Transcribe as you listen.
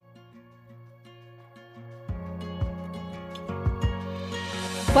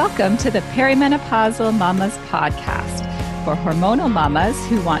Welcome to the Perimenopausal Mamas podcast for hormonal mamas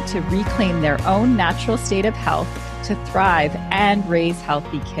who want to reclaim their own natural state of health to thrive and raise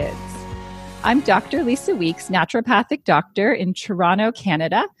healthy kids. I'm Dr. Lisa Weeks, naturopathic doctor in Toronto,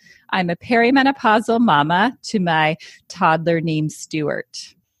 Canada. I'm a perimenopausal mama to my toddler named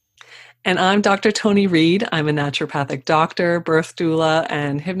Stuart. And I'm Dr. Toni Reed. I'm a naturopathic doctor, birth doula,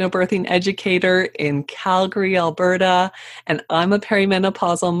 and hypnobirthing educator in Calgary, Alberta. And I'm a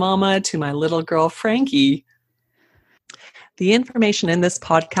perimenopausal mama to my little girl, Frankie. The information in this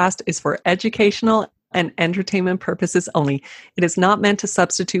podcast is for educational and entertainment purposes only. It is not meant to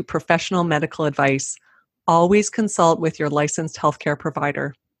substitute professional medical advice. Always consult with your licensed healthcare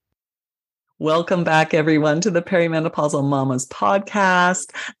provider. Welcome back, everyone, to the Perimenopausal Mamas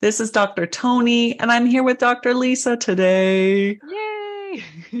podcast. This is Dr. Toni, and I'm here with Dr. Lisa today. Yay!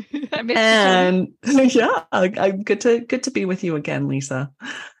 And yeah, good to be with you again, Lisa.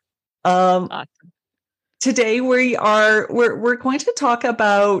 Awesome. Today we're going to talk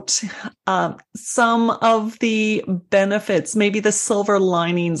about some of the benefits, maybe the silver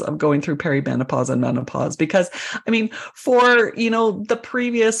linings of going through perimenopause and menopause. Because I mean, for the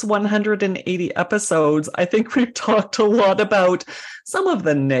previous 180 episodes, I think we've talked a lot about some of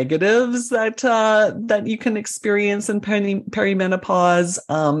the negatives that you can experience in perimenopause.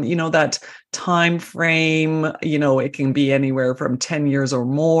 That time frame. It can be anywhere from 10 years or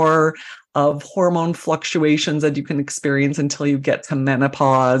more of hormone fluctuations that you can experience until you get to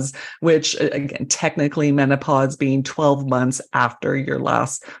menopause, which again, technically menopause being 12 months after your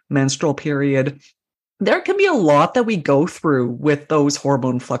last menstrual period. There can be a lot that we go through with those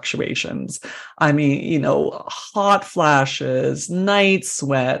hormone fluctuations. I mean, hot flashes, night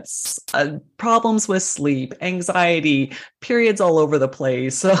sweats, problems with sleep, anxiety, periods all over the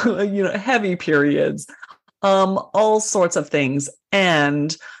place, heavy periods, all sorts of things.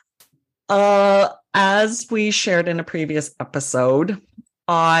 And as we shared in a previous episode,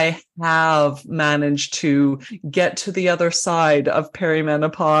 I have managed to get to the other side of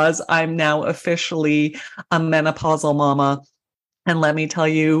perimenopause. I'm now officially a menopausal mama. And let me tell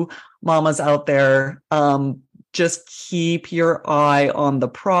you, mamas out there, just keep your eye on the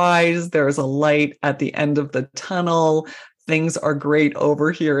prize. There's a light at the end of the tunnel. Things are great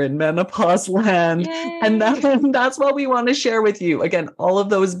over here in menopause land. Yay. And that's what we want to share with you. Again, all of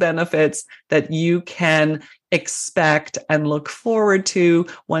those benefits that you can expect and look forward to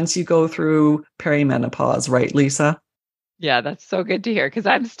once you go through perimenopause, right, Lisa? Yeah, that's so good to hear because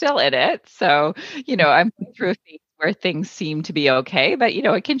I'm still in it. So, I'm going through a phase where things seem to be okay, but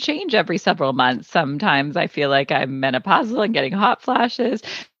it can change every several months. Sometimes I feel like I'm menopausal and getting hot flashes.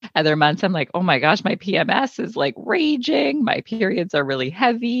 Other months I'm like, oh my gosh, my PMS is like raging. My periods are really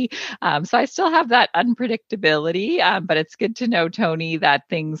heavy. So I still have that unpredictability, but it's good to know, Toni, that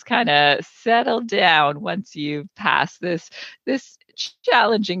things kind of settle down once you've passed this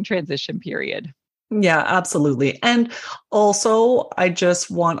challenging transition period. Yeah, absolutely. And also, I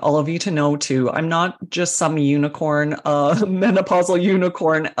just want all of you to know too, I'm not just some unicorn, menopausal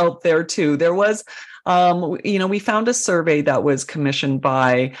unicorn out there too. There was, we found a survey that was commissioned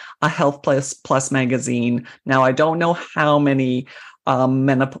by a Health Plus magazine. Now, I don't know how many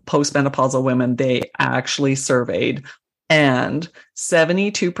postmenopausal women they actually surveyed. And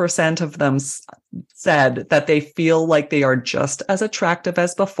 72% of them said that they feel like they are just as attractive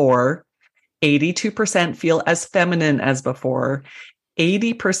as before. 82% feel as feminine as before.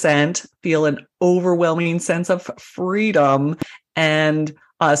 80% feel an overwhelming sense of freedom, and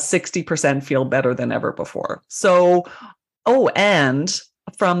 60% feel better than ever before. So, and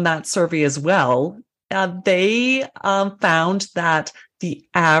from that survey as well, they found that the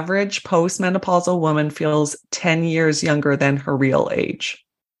average postmenopausal woman feels 10 years younger than her real age.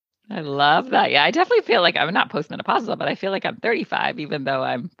 I love that. Yeah, I definitely feel like I'm not postmenopausal, but I feel like I'm 35, even though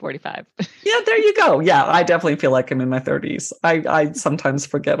I'm 45. Yeah, there you go. Yeah, I definitely feel like I'm in my 30s. I sometimes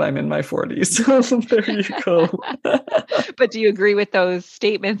forget I'm in my 40s. There you go. But do you agree with those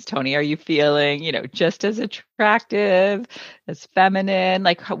statements, Toni? Are you feeling, just as attractive, as feminine?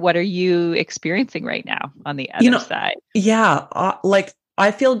 Like, what are you experiencing right now on the other side? Yeah, I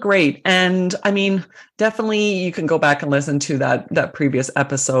feel great. And I mean, definitely you can go back and listen to that previous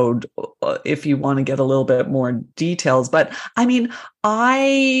episode if you want to get a little bit more details. But I mean,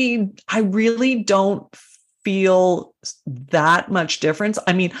 I really don't feel that much difference.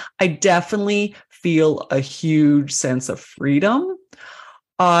 I mean, I definitely feel a huge sense of freedom.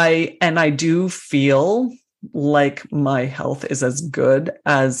 I do feel like my health is as good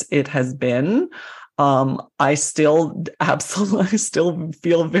as it has been. I still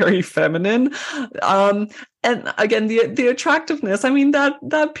feel very feminine. And again, the attractiveness, I mean,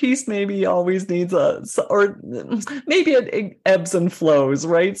 that piece maybe always needs or maybe it ebbs and flows,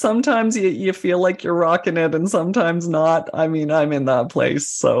 right? Sometimes you feel like you're rocking it and sometimes not. I mean, I'm in that place.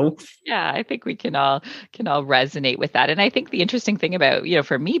 So Yeah, I think we can all resonate with that. And I think the interesting thing about,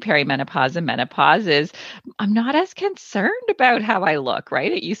 for me, perimenopause and menopause is I'm not as concerned about how I look,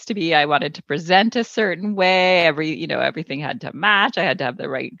 right? It used to be I wanted to present a certain way. Everything had to match. I had to have the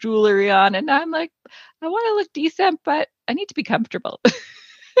right jewelry on. And now I'm like, I want to look decent, but I need to be comfortable.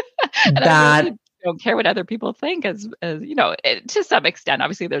 And I that really don't care what other people think to some extent.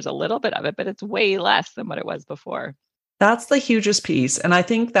 Obviously, there's a little bit of it, but it's way less than what it was before. that's the hugest piece. And I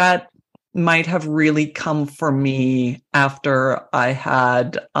think that might have really come for me after I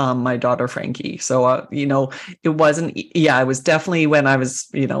had my daughter Frankie. So it wasn't. Yeah, it was definitely when I was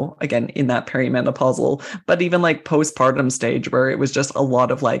again in that perimenopausal, but even like postpartum stage where it was just a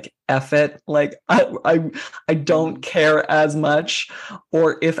lot of like F it, like I don't care as much,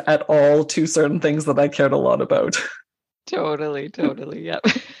 or if at all, to certain things that I cared a lot about. Totally, totally. Yep.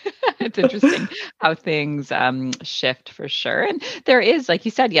 It's interesting how things shift for sure. And there is, like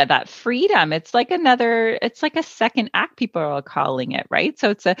you said, yeah, that freedom. It's like a second act, people are calling it, right? So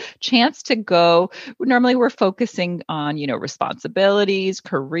it's a chance to go. Normally we're focusing on, responsibilities,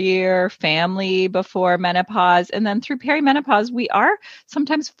 career, family before menopause. And then through perimenopause, we are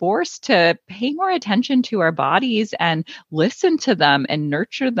sometimes forced to pay more attention to our bodies and listen to them and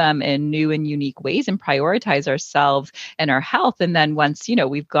nurture them in new and unique ways and prioritize ourselves and our health. And then once,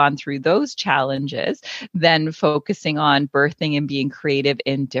 we've gone through those challenges, then focusing on birthing and being creative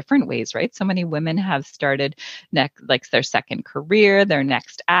in different ways, right? So many women have started like their second career, their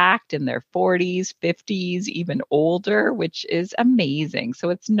next act in their 40s, 50s, even older, which is amazing. So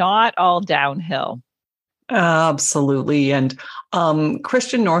it's not all downhill. Absolutely. And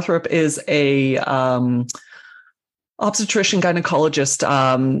Christian Northrup is a obstetrician gynecologist,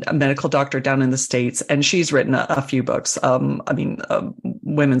 a medical doctor down in the States, and she's written a few books.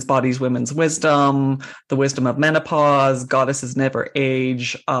 Women's Bodies, Women's Wisdom, The Wisdom of Menopause, Goddesses Never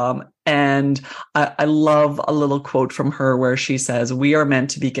Age. And I love a little quote from her where she says, "We are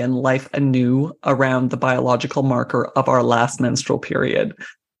meant to begin life anew around the biological marker of our last menstrual period."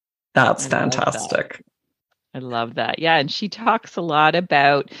 That's fantastic. I love that. Yeah. And she talks a lot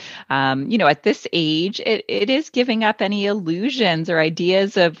about, at this age, it is giving up any illusions or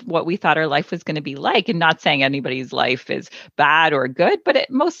ideas of what we thought our life was going to be like. And not saying anybody's life is bad or good, but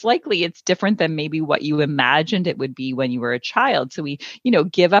most likely it's different than maybe what you imagined it would be when you were a child. So we,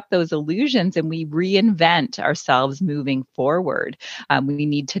 give up those illusions and we reinvent ourselves moving forward. We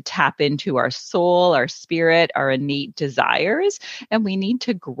need to tap into our soul, our spirit, our innate desires, and we need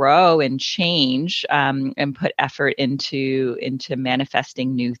to grow and change and put effort into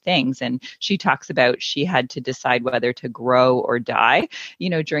manifesting new things. And she talks about she had to decide whether to grow or die,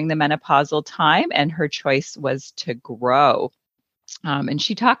 during the menopausal time, and her choice was to grow. And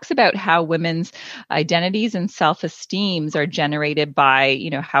she talks about how women's identities and self-esteems are generated by,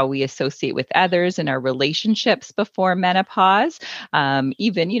 how we associate with others and our relationships before menopause.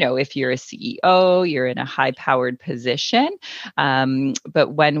 Even, if you're a CEO, you're in a high-powered position.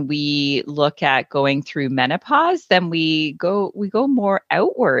 But when we look at going through menopause, then we go more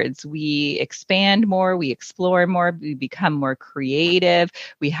outwards. We expand more, we explore more, we become more creative,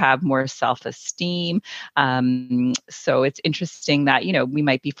 we have more self-esteem. So it's interesting that, we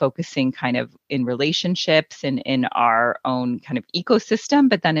might be focusing kind of in relationships and in our own kind of ecosystem,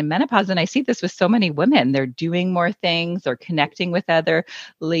 but then in menopause, and I see this with so many women, they're doing more things, they're connecting with other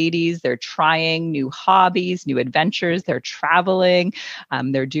ladies, they're trying new hobbies, new adventures, they're traveling,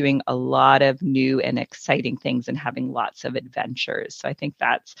 they're doing a lot of new and exciting things and having lots of adventures. So I think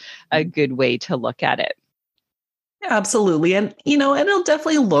that's a good way to look at it. Absolutely. And, and it'll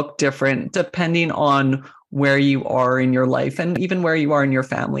definitely look different depending on where you are in your life and even where you are in your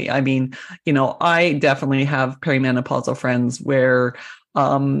family. I mean, I definitely have perimenopausal friends where,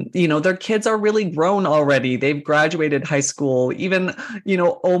 their kids are really grown already. They've graduated high school, even,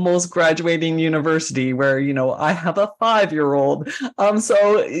 almost graduating university where, I have a 5-year-old.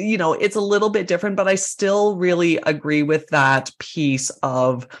 So, it's a little bit different, but I still really agree with that piece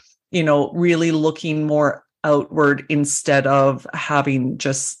of, really looking more outward instead of having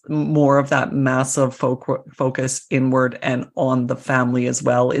just more of that massive focus inward and on the family as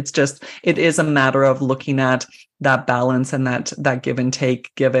well. It is a matter of looking at that balance and that give and take,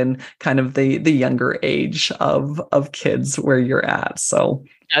 given kind of the younger age of kids where you're at. So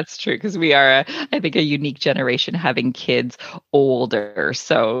That's true because we are, I think, a unique generation having kids older.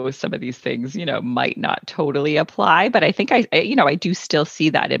 So some of these things, might not totally apply. But I think I do still see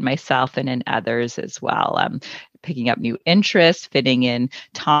that in myself and in others as well. Picking up new interests, fitting in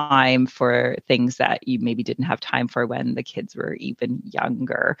time for things that you maybe didn't have time for when the kids were even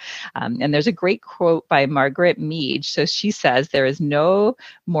younger. And there's a great quote by Margaret Mead. So she says, "There is no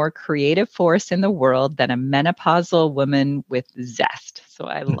more creative force in the world than a menopausal woman with zest." So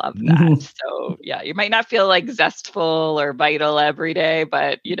I love that. So yeah, you might not feel like zestful or vital every day,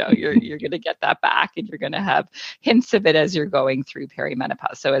 but you're going to get that back, and you're going to have hints of it as you're going through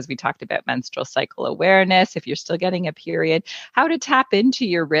perimenopause. So as we talked about menstrual cycle awareness, if you're still getting a period, how to tap into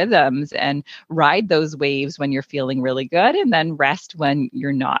your rhythms and ride those waves when you're feeling really good, and then rest when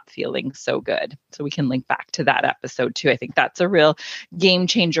you're not feeling so good. So we can link back to that episode too. I think that's a real game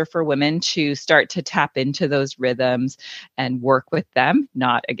changer for women to start to tap into those rhythms and work with them,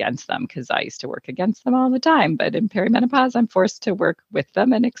 not against them, because I used to work against them all the time. But in perimenopause, I'm forced to work with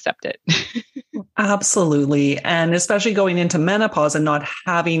them and accept it. Absolutely. And especially going into menopause and not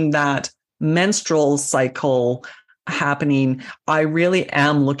having that menstrual cycle happening, I really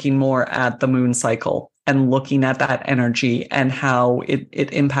am looking more at the moon cycle and looking at that energy and how it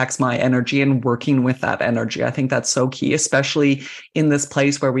impacts my energy and working with that energy. I think that's so key, especially in this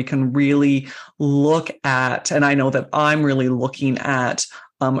place where we can really look at, and I know that I'm really looking at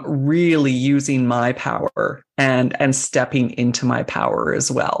really using my power and stepping into my power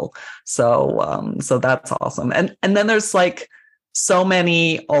as well. So that's awesome. And then there's like so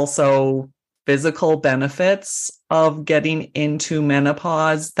many also physical benefits of getting into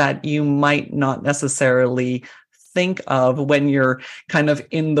menopause that you might not necessarily think of when you're kind of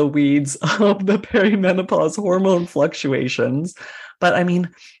in the weeds of the perimenopause hormone fluctuations. But I mean,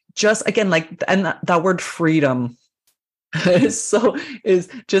 just again, like, and that word freedom is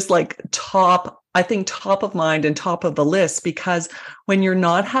just like top of mind and top of the list, because when you're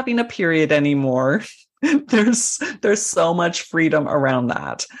not having a period anymore, there's so much freedom around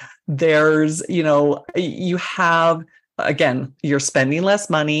that. There's, you have, again, you're spending less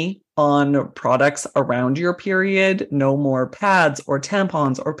money on products around your period, no more pads or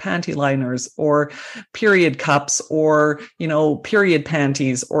tampons or panty liners or period cups or, period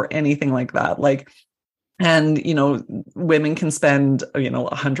panties or anything like that. And, women can spend,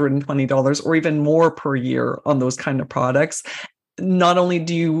 $120 or even more per year on those kind of products. Not only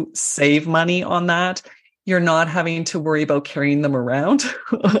do you save money on that, you're not having to worry about carrying them around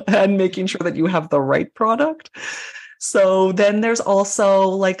and making sure that you have the right product. So then there's also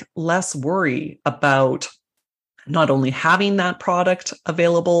like less worry about not only having that product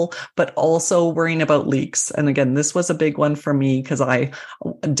available, but also worrying about leaks. And again, this was a big one for me because I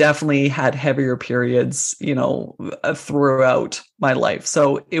definitely had heavier periods, throughout my life.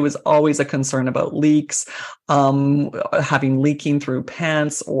 So it was always a concern about leaks, having leaking through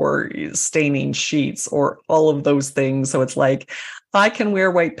pants or staining sheets or all of those things. So it's like, I can wear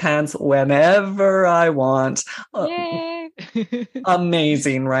white pants whenever I want. Yay!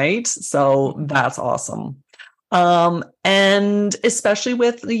 Amazing, right? So that's awesome. And especially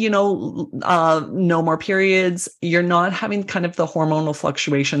with, no more periods, you're not having kind of the hormonal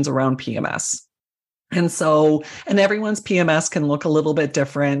fluctuations around PMS. And everyone's PMS can look a little bit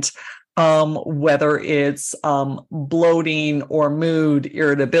different, whether it's bloating or mood,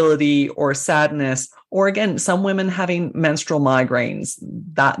 irritability or sadness, or again, some women having menstrual migraines.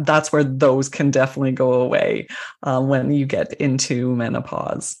 That's where those can definitely go away when you get into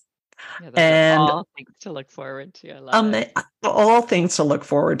menopause. Yeah, those And are all things to look forward to. I love it. all things to look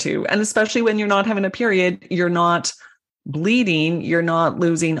forward to. And especially when you're not having a period, you're not bleeding, you're not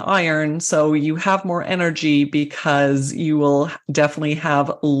losing iron. So you have more energy because you will definitely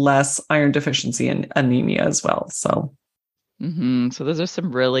have less iron deficiency and anemia as well. So So those are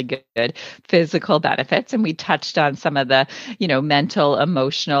some really good physical benefits. And we touched on some of the, mental,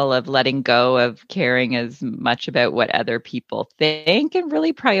 emotional of letting go of caring as much about what other people think and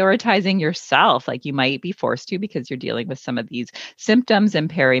really prioritizing yourself. Like you might be forced to because you're dealing with some of these symptoms in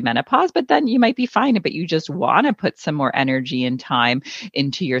perimenopause, but then you might be fine, but you just want to put some more energy and time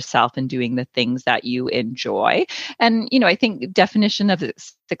into yourself and doing the things that you enjoy. And, I think definition of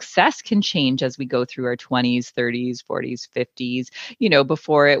success can change as we go through our 20s, 30s, 40s, 50s.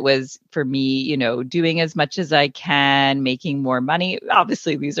 Before it was for me, doing as much as I can, making more money.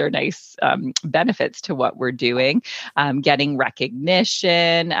 Obviously, these are nice benefits to what we're doing, getting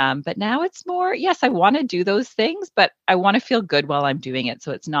recognition. But now it's more, yes, I want to do those things, but I want to feel good while I'm doing it.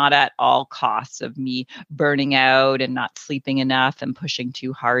 So it's not at all costs of me burning out and not sleeping enough and pushing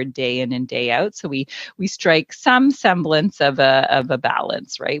too hard day in and day out. So we strike some semblance of a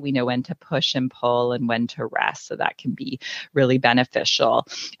balance, right? We know when to push and pull and when to rest. So that can be really beneficial.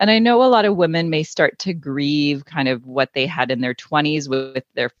 And I know a lot of women may start to grieve kind of what they had in their 20s with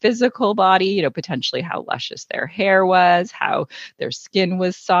their physical body, potentially how luscious their hair was, how their skin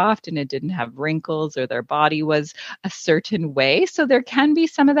was soft and it didn't have wrinkles, or their body was a certain way. So there can be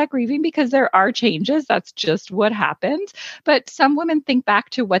some of that grieving because there are changes. That's just what happens. But some women think back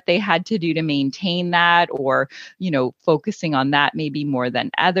to what they had to do to maintain that, or, focusing on that maybe more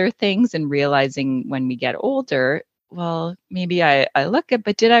than other things, and realizing when we get older, well, maybe I look at,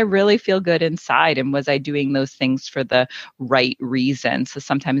 but did I really feel good inside? And was I doing those things for the right reason? So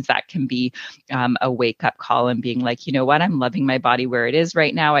sometimes that can be a wake up call, and being like, you know what, I'm loving my body where it is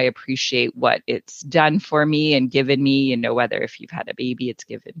right now. I appreciate what it's done for me and given me, whether if you've had a baby, it's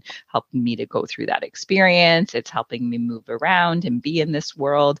helping me to go through that experience. It's helping me move around and be in this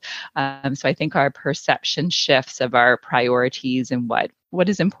world. So I think our perception shifts of our priorities and what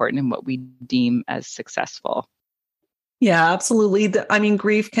is important and what we deem as successful. Yeah, absolutely. I mean,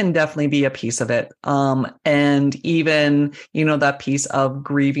 grief can definitely be a piece of it. And even, that piece of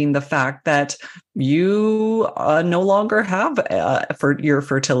grieving the fact that you no longer have for your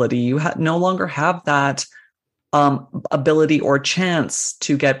fertility, you no longer have that ability or chance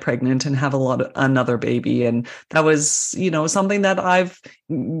to get pregnant and have another baby. And that was, something that I've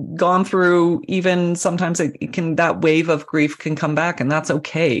gone through. Even sometimes that wave of grief can come back, and that's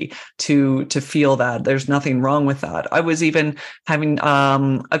okay to feel that. There's nothing wrong with that. I was even having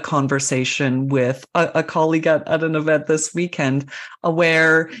a conversation with a colleague at an event this weekend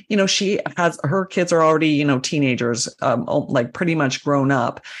where, she has, her kids are already, teenagers, like pretty much grown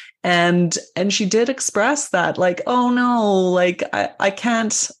up. And she did express that, like, oh no, like I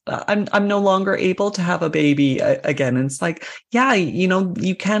can't, I'm no longer able to have a baby again. And it's like, yeah,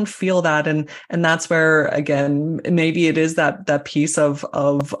 you can feel that. And that's where, again, maybe it is that piece of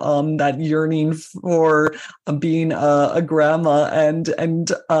that yearning for being a grandma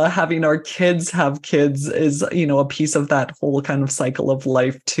and having our kids have kids is, a piece of that whole kind of cycle of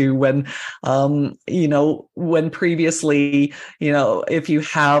life too. When, when previously, if you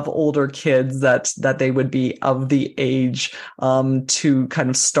have older kids, that they would be of the age to kind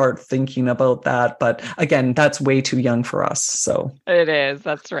of start thinking about that. But again, that's way too young for us. So it is.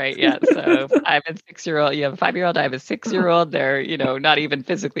 That's right. Yeah. So I have a 6-year-old. You have a 5-year-old. I have a 6-year-old. They're, not even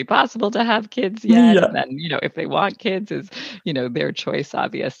physically possible to have kids yet. Yeah. And then, if they want kids is, their choice,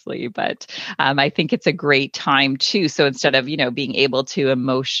 obviously. But I think it's a great time too. So instead of, being able to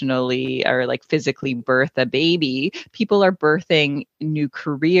emotionally or like physically birth a baby, people are birthing new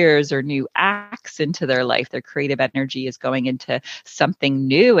careers or new acts into their life. Their creative energy is going into something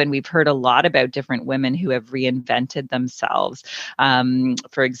new. And we've heard a lot about different women who have reinvented themselves.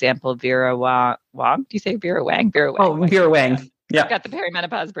 For example, Vera Wang. Do you say Vera Wang? Vera Wang. Oh, Vera Wang. Yeah. I've got the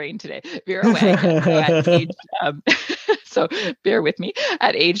perimenopause brain today. Vera Wang. So at age, so bear with me.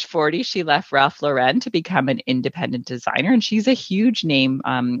 At age 40, she left Ralph Lauren to become an independent designer, and she's a huge name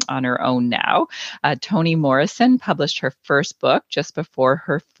on her own now. Toni Morrison published her first book just before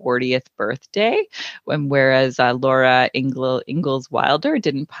her 40th birthday, whereas Laura Ingalls Wilder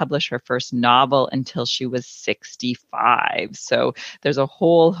didn't publish her first novel until she was 65. So there's a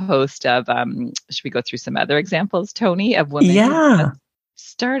whole host of, should we go through some other examples, Toni, of women who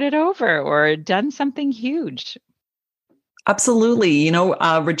started over or done something huge? Absolutely.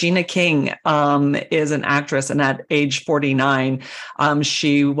 Regina King is an actress, and at age 49,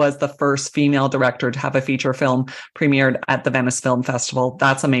 she was the first female director to have a feature film premiered at the Venice Film Festival.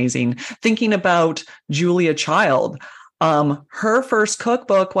 That's amazing. Thinking about Julia Child, her first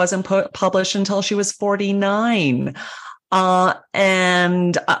cookbook wasn't published until she was 49.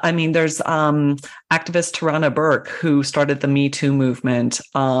 And I mean, there's activist Tarana Burke, who started the Me Too movement.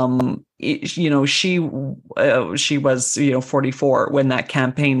 She was 44 when that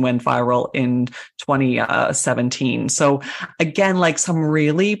campaign went viral in 2017. So again, like some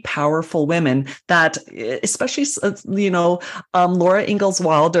really powerful women that, especially Laura Ingalls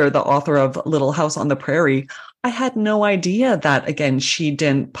Wilder, the author of Little House on the Prairie. I had no idea that, again, she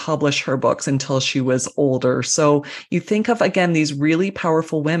didn't publish her books until she was older. So you think of, again, these really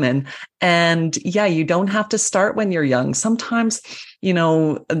powerful women, and yeah, you don't have to start when you're young. Sometimes,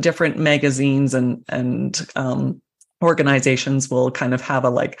 different magazines and organizations will kind of have a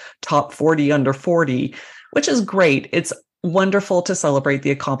like top 40 under 40, which is great. It's wonderful to celebrate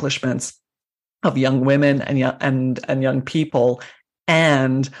the accomplishments of young women and young people.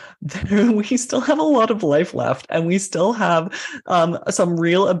 And we still have a lot of life left, and we still have some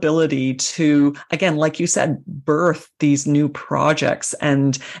real ability to, again, like you said, birth these new projects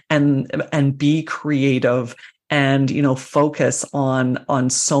and be creative and, focus on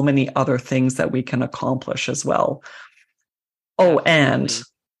so many other things that we can accomplish as well. Oh, Absolutely.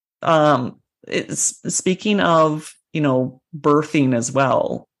 and speaking of, birthing as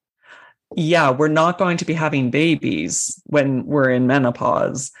well. Yeah, we're not going to be having babies when we're in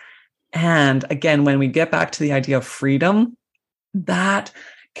menopause. And again, when we get back to the idea of freedom, that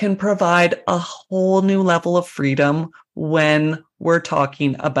can provide a whole new level of freedom when we're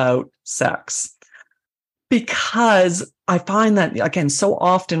talking about sex. Because I find that, again, so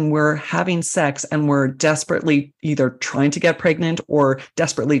often we're having sex and we're desperately either trying to get pregnant or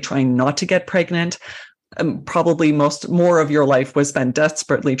desperately trying not to get pregnant. Probably more of your life was spent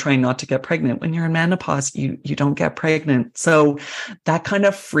desperately trying not to get pregnant. When you're in menopause, you don't get pregnant. So that kind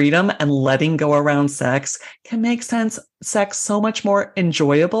of freedom and letting go around sex can make sex so much more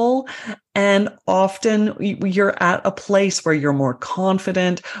enjoyable. And often you're at a place where you're more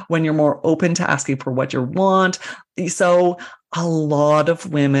confident, when you're more open to asking for what you want. So a lot of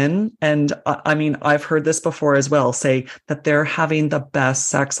women, and I mean, I've heard this before as well, say that they're having the best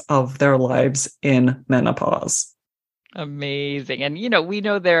sex of their lives in menopause. Amazing. And we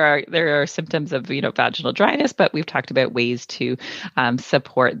know there are symptoms of vaginal dryness, but we've talked about ways to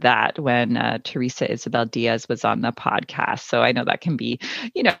support that when Teresa Isabel Diaz was on the podcast. So I know that can be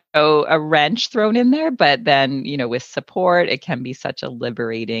a wrench thrown in there, but then with support, it can be such a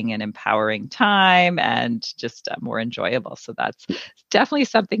liberating and empowering time and just more enjoyable. So that's definitely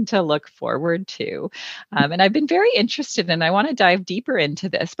something to look forward to. And I've been very interested, and I want to dive deeper into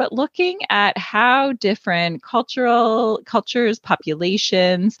this, but looking at how different cultures,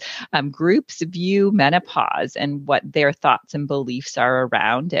 populations, groups view menopause and what their thoughts and beliefs are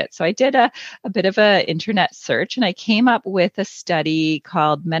around it. So I did a bit of an internet search, and I came up with a study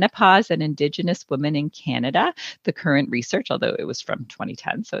called Menopause and Indigenous Women in Canada, the current research, although it was from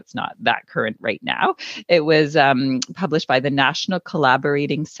 2010, so it's not that current right now. It was published by the National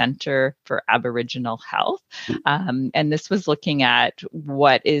Collaborating Centre for Aboriginal Health. And this was looking at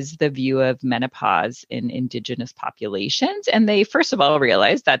what is the view of menopause in Indigenous populations. And they, first of all,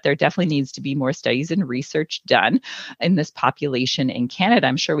 realized that there definitely needs to be more studies and research done in this population in Canada.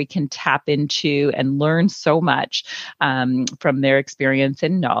 I'm sure we can tap into and learn so much from their experience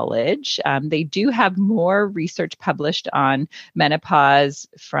and knowledge. They do have more research published on menopause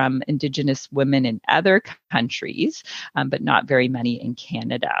from Indigenous women in other countries, but not very many in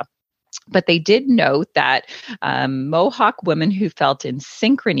Canada. But they did note that Mohawk women who felt in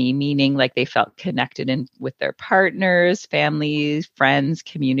synchrony, meaning like they felt connected with their partners, families, friends,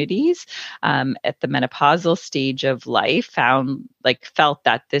 communities, at the menopausal stage of life, felt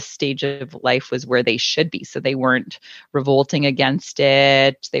that this stage of life was where they should be. So they weren't revolting against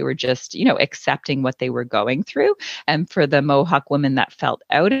it. They were just, accepting what they were going through. And for the Mohawk women that felt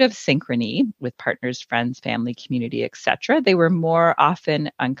out of synchrony with partners, friends, family, community, etc., they were more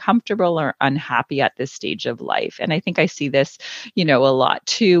often uncomfortable or unhappy at this stage of life. And I think I see this, a lot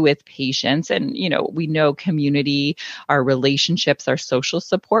too with patients. And, we know community, our relationships, our social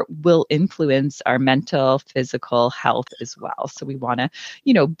support will influence our mental, physical health as well. So we want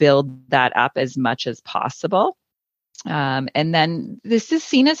to, build that up as much as possible. And then this is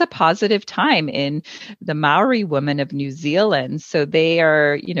seen as a positive time in the Maori women of New Zealand. So they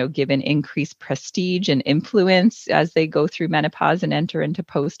are, given increased prestige and influence as they go through menopause and enter into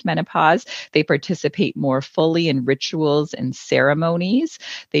post-menopause. They participate more fully in rituals and ceremonies.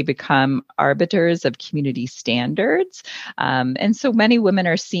 They become arbiters of community standards. And so many women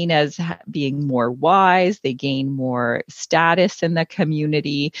are seen as being more wise. They gain more status in the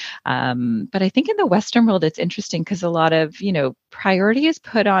community. But I think in the Western world, it's interesting because a lot of, priority is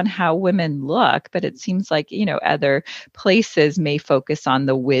put on how women look, but it seems like, other places may focus on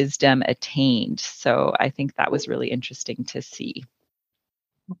the wisdom attained. So I think that was really interesting to see.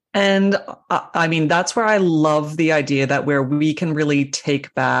 And I mean, that's where I love the idea that where we can really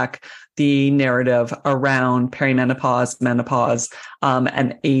take back the narrative around perimenopause, menopause,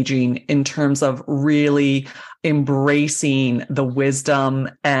 and aging in terms of really embracing the wisdom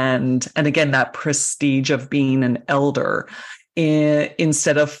and again, that prestige of being an elder.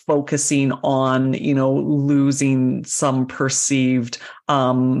 Instead of focusing on, losing some perceived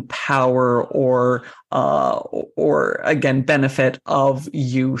power or again benefit of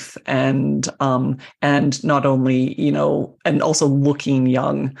youth and not only and also looking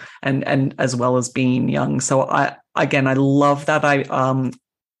young and as well as being young. So I love that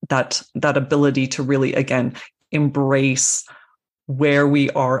that ability to really again embrace where we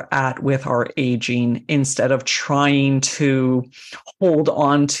are at with our aging instead of trying to hold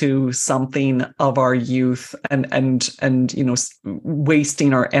on to something of our youth and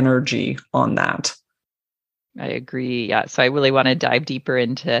wasting our energy on that. I agree. Yeah. So I really want to dive deeper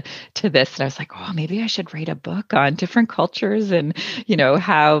into this. And I was like, oh, maybe I should write a book on different cultures and,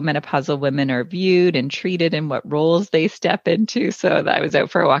 how menopausal women are viewed and treated and what roles they step into. So that I was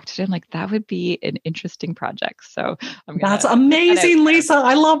out for a walk today. I'm like, that would be an interesting project. So That's I'm put that out amazing, there. Lisa.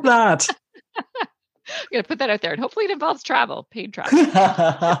 I love that. I'm gonna put that out there, and hopefully it involves travel, paid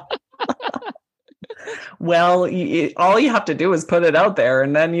travel. Well, all you have to do is put it out there,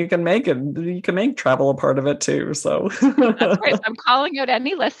 and then you can make it. You can make travel a part of it too. So That's right. So I'm calling out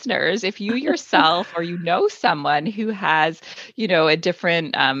any listeners. If you yourself or someone who has, a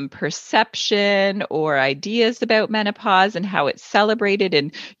different perception or ideas about menopause and how it's celebrated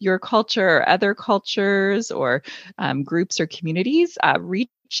in your culture or other cultures or groups or communities, reach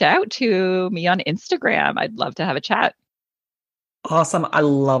out to me on Instagram. I'd love to have a chat. awesome! I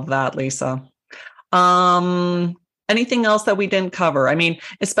love that, Lisa. Anything else that we didn't cover? I mean,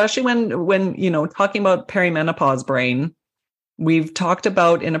 especially when talking about perimenopause brain, we've talked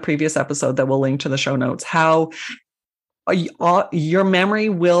about in a previous episode that we'll link to the show notes how your memory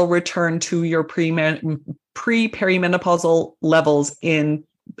will return to your pre-perimenopausal levels in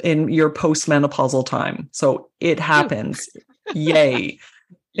your postmenopausal time. So it happens. Yay.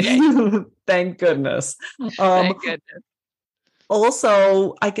 Yay. Thank goodness. Thank goodness.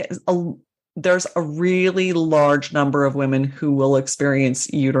 Also, I guess there's a really large number of women who will experience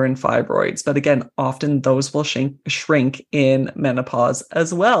uterine fibroids, but again, often those will shrink in menopause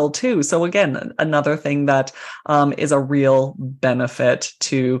as well too. So again, another thing that is a real benefit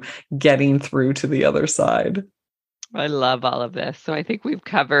to getting through to the other side. I love all of this. So I think we've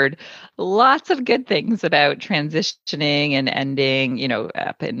covered lots of good things about transitioning and ending,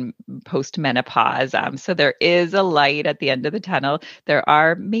 up in post-menopause. So there is a light at the end of the tunnel. There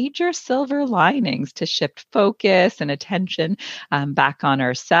are major silver linings to shift focus and attention back on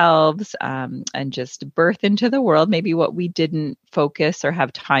ourselves and just birth into the world, maybe what we didn't focus or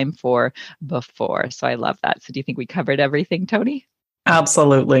have time for before. So I love that. So do you think we covered everything, Toni?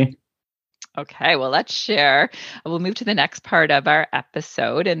 Absolutely. Okay, well, let's share. We'll move to the next part of our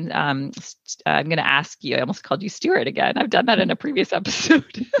episode. And I'm going to ask you, I almost called you Stuart again. I've done that in a previous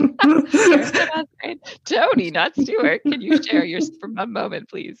episode. Toni, not Stuart. Can you share yours for a moment,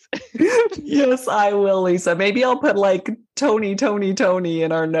 please? Yes, I will, Lisa. Maybe I'll put like Toni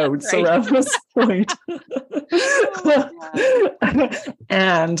in our notes around this point.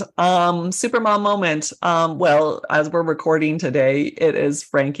 And Supermom moment. Well, as we're recording today, it is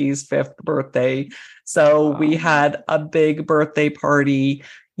Frankie's 5th birthday. So we had a big birthday party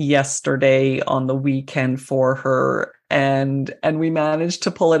yesterday on the weekend for her, and we managed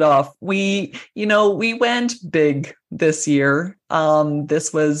to pull it off. We went big this year.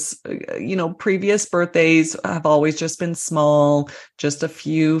 This was, previous birthdays have always just been small, just a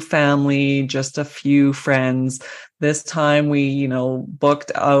few family, just a few friends. This time we,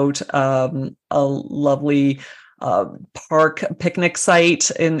 booked out a lovely park picnic site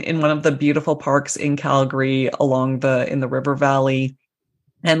in one of the beautiful parks in Calgary in the river valley.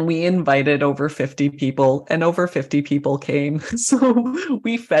 And we invited over 50 people, and over 50 people came. So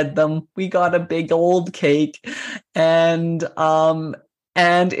we fed them. We got a big old cake, and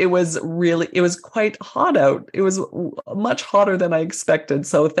it was quite hot out. It was much hotter than I expected.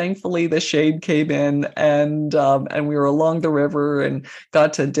 So thankfully the shade came in, and we were along the river and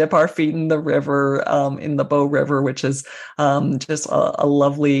got to dip our feet in the river, in the Bow River, which is just a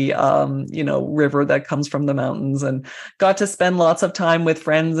lovely river that comes from the mountains, and got to spend lots of time with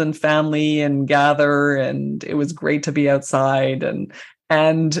friends and family and gather, and it was great to be outside, and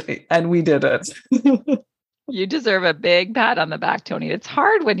we did it. You deserve a big pat on the back, Toni. It's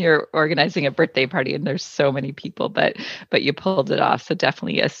hard when you're organizing a birthday party and there's so many people, but you pulled it off. So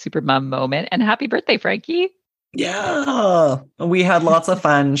definitely a super mom moment. And happy birthday, Frankie. Yeah, we had lots of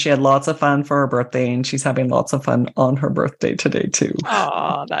fun. She had lots of fun for her birthday, and she's having lots of fun on her birthday today too.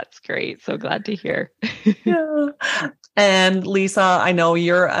 Oh, that's great. So glad to hear. Yeah. And Lisa, I know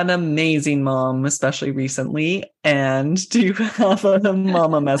you're an amazing mom, especially recently. And do you have a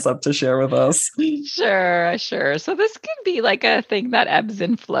mama mess up to share with us? Sure. So this could be like a thing that ebbs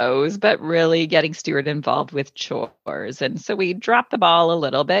and flows, but really getting Stuart involved with chores. And so we dropped the ball a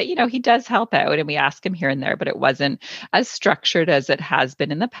little bit. He does help out and we ask him here and there, but it wasn't as structured as it has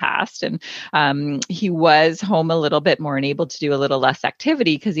been in the past. And he was home a little bit more and able to do a little less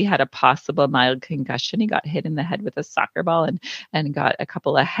activity because he had a possible mild concussion. He got hit in the head with a soccer ball and got a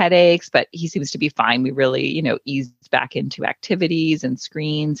couple of headaches, but he seems to be fine. We really, eased back into activities and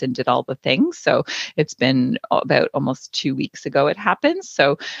screens and did all the things. So it's been about almost 2 weeks ago it happened.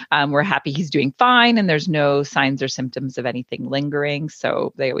 So we're happy he's doing fine and there's no signs or symptoms of anything lingering.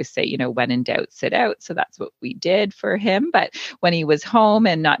 So they always say, when in doubt, sit out. So that's what we did for him. But when he was home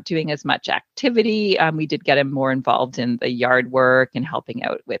and not doing as much activity, we did get him more involved in the yard work and helping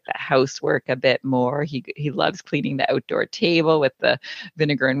out with the housework a bit more. He loves cleaning the outdoor table with the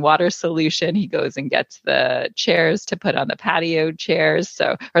vinegar and water solution. He goes and gets the chairs to put on the patio chairs.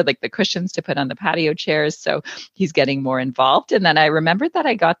 Or like the cushions to put on the patio chairs. So he's getting more involved. And then I remembered that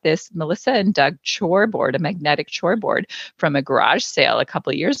I got this Melissa and Doug chore board, a magnetic chore board from a garage sale a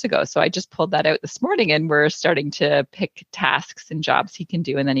couple of years ago. So I just pulled that out this morning and we're starting to pick tasks and jobs he can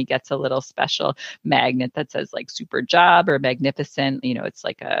do. And then he gets a little special magnet that says like super job or magnificent. It's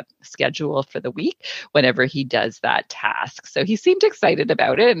like a schedule for the week whenever he does that task. So he seemed excited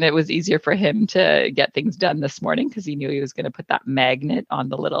about it. And it was easier for him to get things done this morning because he knew he was going to put that magnet on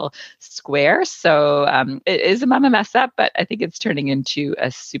the little square. So it is a mama mess up, but I think it's turning into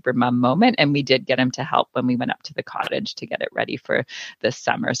a super mom moment. And we did get him to help when we went up to the cottage to get it ready for the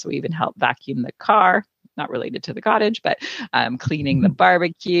summer. So we even helped vacuum the car. Not related to the cottage, but cleaning the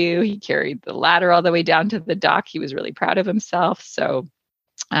barbecue. He carried the ladder all the way down to the dock. He was really proud of himself. So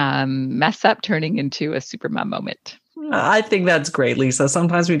mess up turning into a super mom moment. I think that's great, Lisa.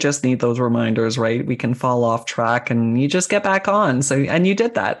 Sometimes we just need those reminders, right? We can fall off track and you just get back on. And you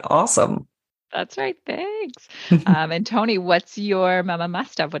did that. Awesome. That's right. Thanks. And Toni, what's your mama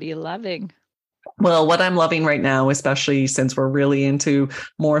must-have? What are you loving? Well, what I'm loving right now, especially since we're really into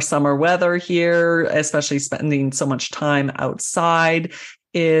more summer weather here, especially spending so much time outside,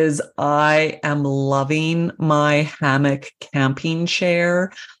 is I am loving my hammock camping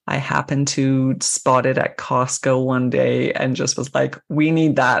chair. I happened to spot it at Costco one day and just was like, we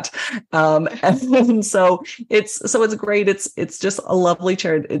need that. And so it's great. It's just a lovely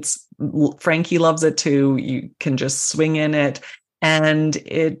chair. Frankie loves it too. You can just swing in it. And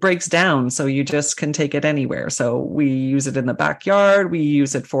it breaks down, so you just can take it anywhere. So we use it in the backyard. We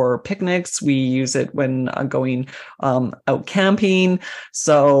use it for picnics. We use it when going out camping.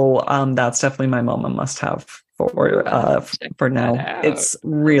 So that's definitely my mama must-have for now. It's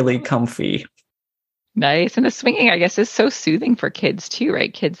really comfy. Nice. And the swinging, I guess, is so soothing for kids too,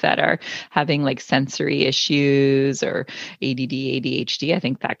 right? Kids that are having like sensory issues or ADD, ADHD, I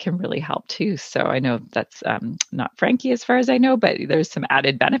think that can really help too. So I know that's not Frankie as far as I know, but there's some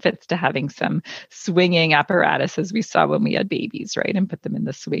added benefits to having some swinging apparatus as we saw when we had babies, right? And put them in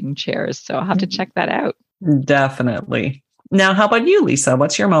the swing chairs. So I'll have to check that out. Definitely. Now, how about you, Lisa?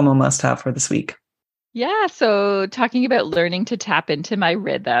 What's your mama must-have for this week? Yeah. So talking about learning to tap into my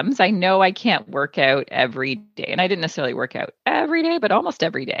rhythms, I know I can't work out every day. And I didn't necessarily work out every day, but almost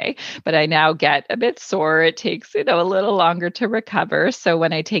every day. But I now get a bit sore. It takes, a little longer to recover. So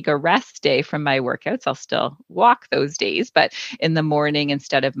when I take a rest day from my workouts, I'll still walk those days. But in the morning,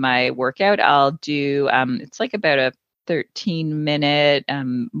 instead of my workout, I'll do, it's like about a 13-minute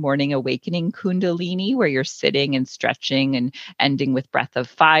morning awakening Kundalini where you're sitting and stretching and ending with breath of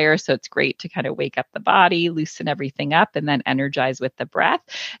fire. So it's great to kind of wake up the body, loosen everything up, and then energize with the breath.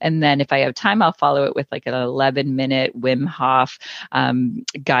 And then if I have time, I'll follow it with like an 11-minute Wim Hof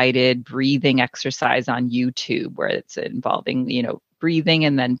guided breathing exercise on YouTube where it's involving, breathing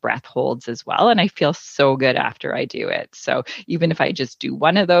and then breath holds as well. And I feel so good after I do it. So even if I just do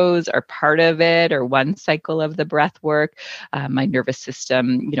one of those or part of it or one cycle of the breath work, my nervous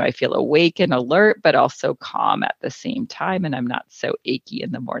system, I feel awake and alert, but also calm at the same time. And I'm not so achy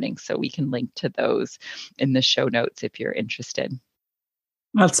in the morning. So we can link to those in the show notes if you're interested.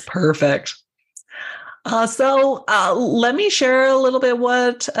 That's perfect. So let me share a little bit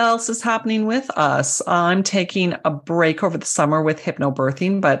what else is happening with us. I'm taking a break over the summer with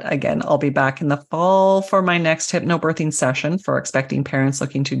hypnobirthing, but again, I'll be back in the fall for my next hypnobirthing session for expecting parents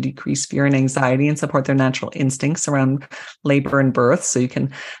looking to decrease fear and anxiety and support their natural instincts around labor and birth. So you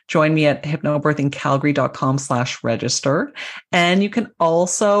can join me at hypnobirthingcalgary.com/register. And you can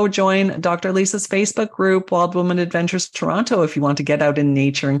also join Dr. Lisa's Facebook group, Wild Woman Adventures Toronto, if you want to get out in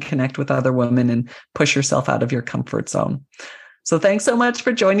nature and connect with other women and push yourself out of your comfort zone. So thanks so much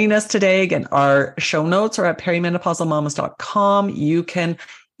for joining us today. Again, our show notes are at perimenopausalmamas.com. You can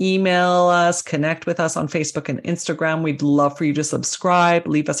email us, connect with us on Facebook and Instagram. We'd love for you to subscribe,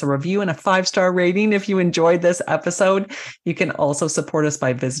 leave us a review and a 5-star rating if you enjoyed this episode. You can also support us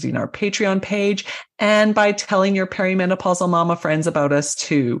by visiting our Patreon page and by telling your perimenopausal mama friends about us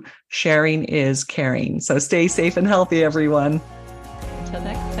too. Sharing is caring. So stay safe and healthy, everyone. Until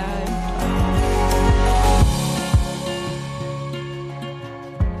next time.